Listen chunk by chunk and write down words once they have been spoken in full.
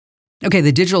Okay,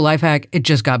 the digital life hack, it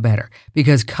just got better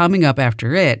because coming up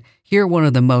after it, hear one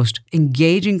of the most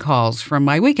engaging calls from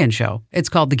my weekend show. It's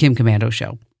called The Kim Commando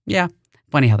Show. Yeah,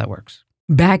 funny how that works.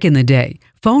 Back in the day,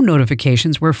 phone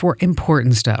notifications were for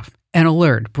important stuff, an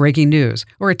alert, breaking news,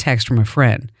 or a text from a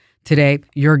friend. Today,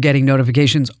 you're getting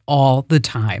notifications all the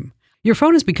time. Your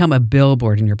phone has become a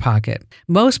billboard in your pocket.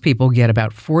 Most people get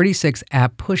about 46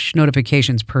 app push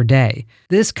notifications per day.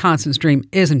 This constant stream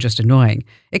isn't just annoying.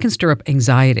 It can stir up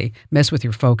anxiety, mess with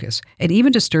your focus, and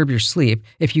even disturb your sleep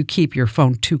if you keep your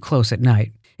phone too close at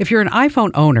night. If you're an iPhone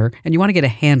owner and you want to get a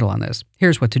handle on this,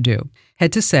 here's what to do.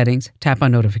 Head to Settings, tap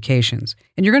on Notifications,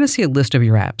 and you're going to see a list of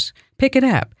your apps. Pick an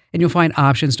app, and you'll find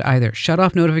options to either shut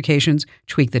off notifications,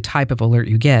 tweak the type of alert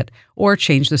you get, or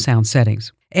change the sound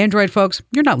settings. Android folks,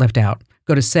 you're not left out.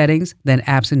 Go to Settings, then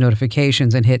Apps and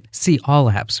Notifications, and hit See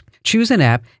All Apps. Choose an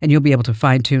app, and you'll be able to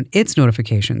fine-tune its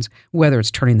notifications, whether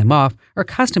it's turning them off or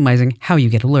customizing how you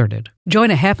get alerted. Join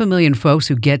 500,000 folks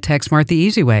who get tech smart the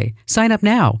easy way. Sign up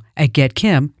now at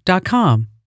getkim.com.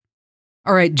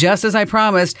 All right, just as I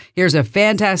promised, here's a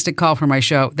fantastic call from my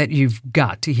show that you've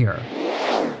got to hear.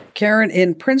 Karen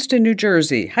in Princeton, New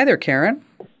Jersey. Hi there, Karen.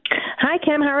 Hi,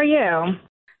 Kim. How are you?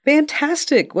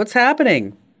 Fantastic. What's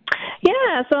happening?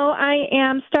 Yeah, so I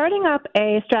am starting up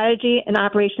a strategy and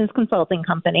operations consulting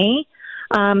company.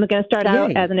 I'm going to start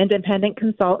out as an independent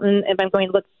consultant if I'm going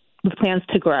to look with plans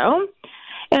to grow.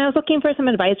 And I was looking for some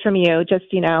advice from you, just,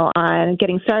 on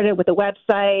getting started with a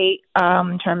website,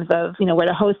 in terms of, where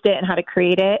to host it and how to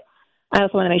create it. I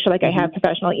also want to make sure, I have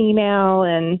professional email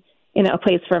and, a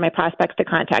place for my prospects to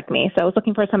contact me. So I was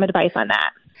looking for some advice on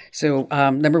that. So,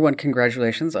 number one,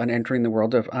 congratulations on entering the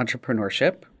world of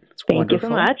entrepreneurship. It's Thank wonderful.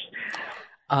 you so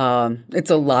much. It's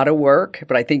a lot of work,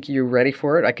 but I think you're ready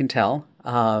for it. I can tell.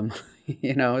 I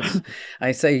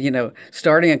say,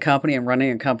 starting a company and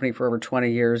running a company for over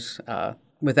 20 years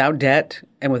without debt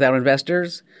and without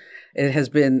investors, it has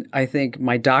been, I think,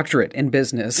 my doctorate in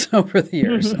business over the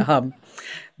years.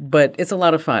 But it's a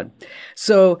lot of fun.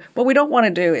 So what we don't want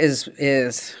to do is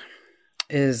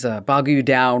bog you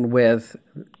down with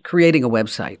creating a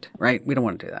website, right? We don't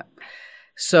want to do that.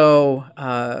 So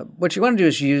what you want to do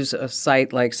is use a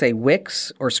site like, say,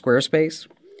 Wix or Squarespace.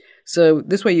 So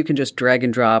this way you can just drag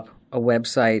and drop a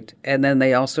website. And then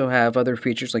they also have other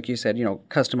features, like you said,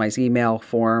 customize email,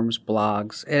 forms,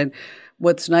 blogs. And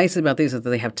what's nice about these is that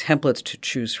they have templates to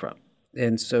choose from.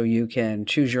 And so you can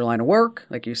choose your line of work,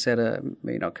 like you said,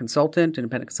 consultant,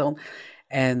 independent consultant.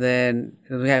 And then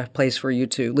we have a place for you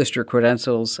to list your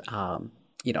credentials,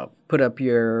 put up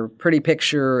your pretty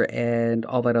picture and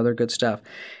all that other good stuff.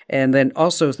 And then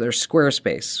also there's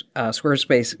Squarespace.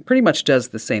 Squarespace pretty much does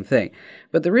the same thing.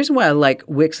 But the reason why I like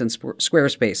Wix and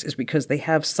Squarespace is because they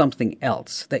have something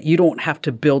else that you don't have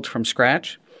to build from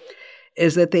scratch,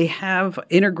 is that they have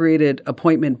integrated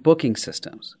appointment booking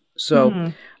systems.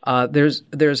 So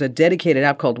there's a dedicated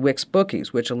app called Wix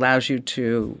Bookings, which allows you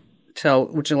to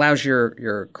allows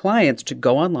your clients to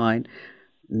go online,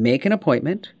 make an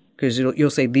appointment, because you'll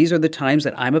say, these are the times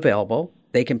that I'm available.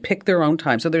 They can pick their own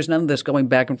time. So there's none of this going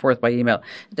back and forth by email.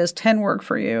 Does 10 work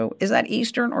for you? Is that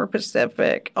Eastern or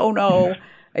Pacific? Oh, no.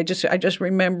 I just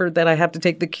remembered that I have to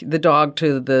take the dog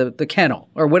to the kennel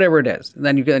or whatever it is. And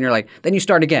then you're like, then you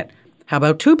start again. How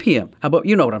about 2 p.m.? How about,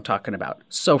 you know what I'm talking about.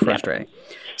 So frustrating.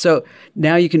 Yeah. So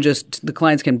now the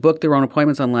clients can book their own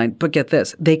appointments online, but get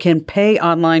this, they can pay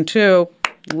online too.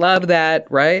 Love that,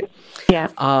 right?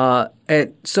 Yeah.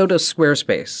 And so does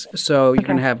Squarespace. So you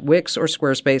can have Wix or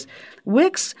Squarespace.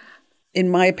 Wix, in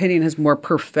my opinion, has more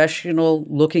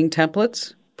professional-looking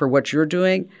templates for what you're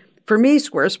doing. For me,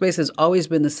 Squarespace has always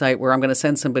been the site where I'm going to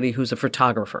send somebody who's a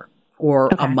photographer or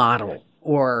a model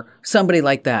or somebody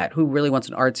like that who really wants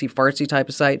an artsy-fartsy type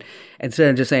of site instead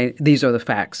of just saying, these are the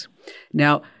facts.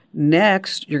 Now,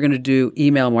 next, you're going to do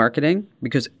email marketing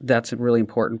because that's a really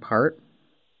important part.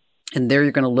 And there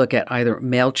you're going to look at either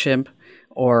MailChimp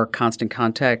or Constant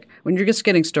Contact. When you're just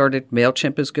getting started,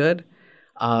 MailChimp is good.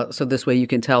 So this way you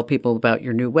can tell people about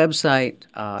your new website.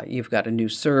 You've got a new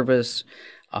service.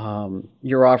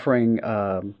 You're offering,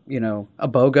 a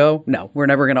BOGO. No, we're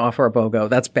never going to offer a BOGO.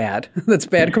 That's bad. That's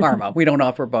bad karma. We don't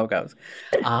offer BOGOs.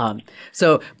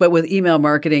 But with email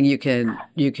marketing, you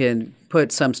can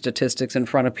put some statistics in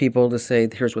front of people to say,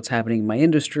 here's what's happening in my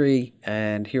industry,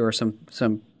 and here are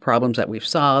some problems that we've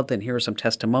solved, and here are some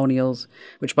testimonials,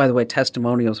 which, by the way,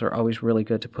 testimonials are always really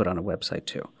good to put on a website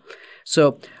too.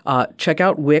 So check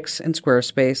out Wix and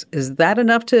Squarespace. Is that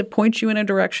enough to point you in a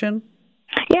direction?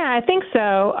 Yeah, I think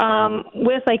so.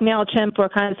 With MailChimp or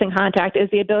Constant Contact, is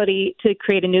the ability to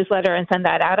create a newsletter and send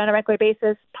that out on a regular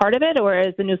basis part of it, or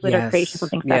is the newsletter creation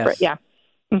something separate? Yes.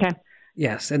 Yeah. Okay.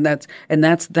 Yes, and that's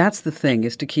the thing,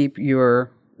 is to keep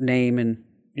your name and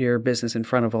your business in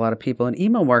front of a lot of people. And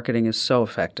email marketing is so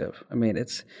effective. I mean,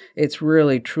 it's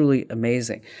really truly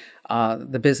amazing,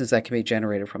 the business that can be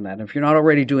generated from that. And if you're not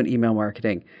already doing email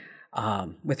marketing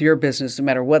with your business, no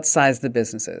matter what size the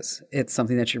business is, it's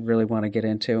something that you really want to get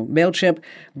into. MailChimp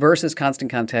versus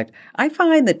Constant Contact. I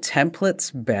find the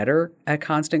templates better at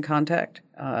Constant Contact.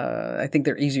 I think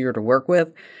they're easier to work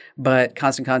with, but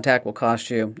Constant Contact will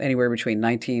cost you anywhere between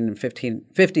 $19 and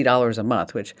 $50 a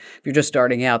month, which if you're just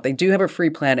starting out, they do have a free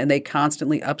plan and they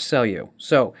constantly upsell you.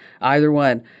 So either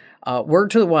one. Word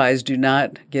to the wise, do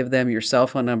not give them your cell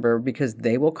phone number because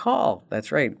they will call.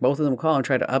 That's right. Both of them call and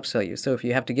try to upsell you. So if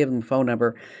you have to give them a phone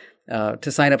number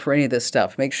to sign up for any of this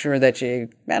stuff, make sure that you,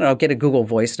 get a Google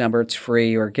Voice number. It's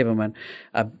free, or give them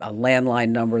a landline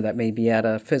number that may be at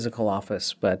a physical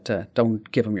office, but don't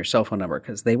give them your cell phone number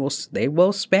because they will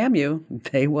spam you.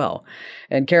 They will.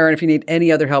 And Karen, if you need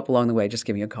any other help along the way, just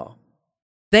give me a call.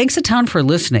 Thanks a ton for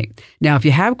listening. Now, if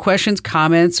you have questions,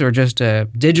 comments, or just a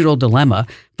digital dilemma,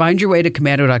 find your way to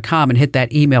Commando.com and hit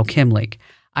that email Kim link.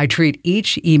 I treat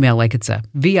each email like it's a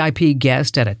VIP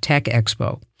guest at a tech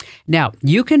expo. Now,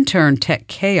 you can turn tech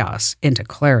chaos into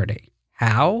clarity.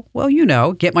 How? Well,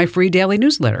 get my free daily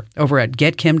newsletter over at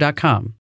getkim.com.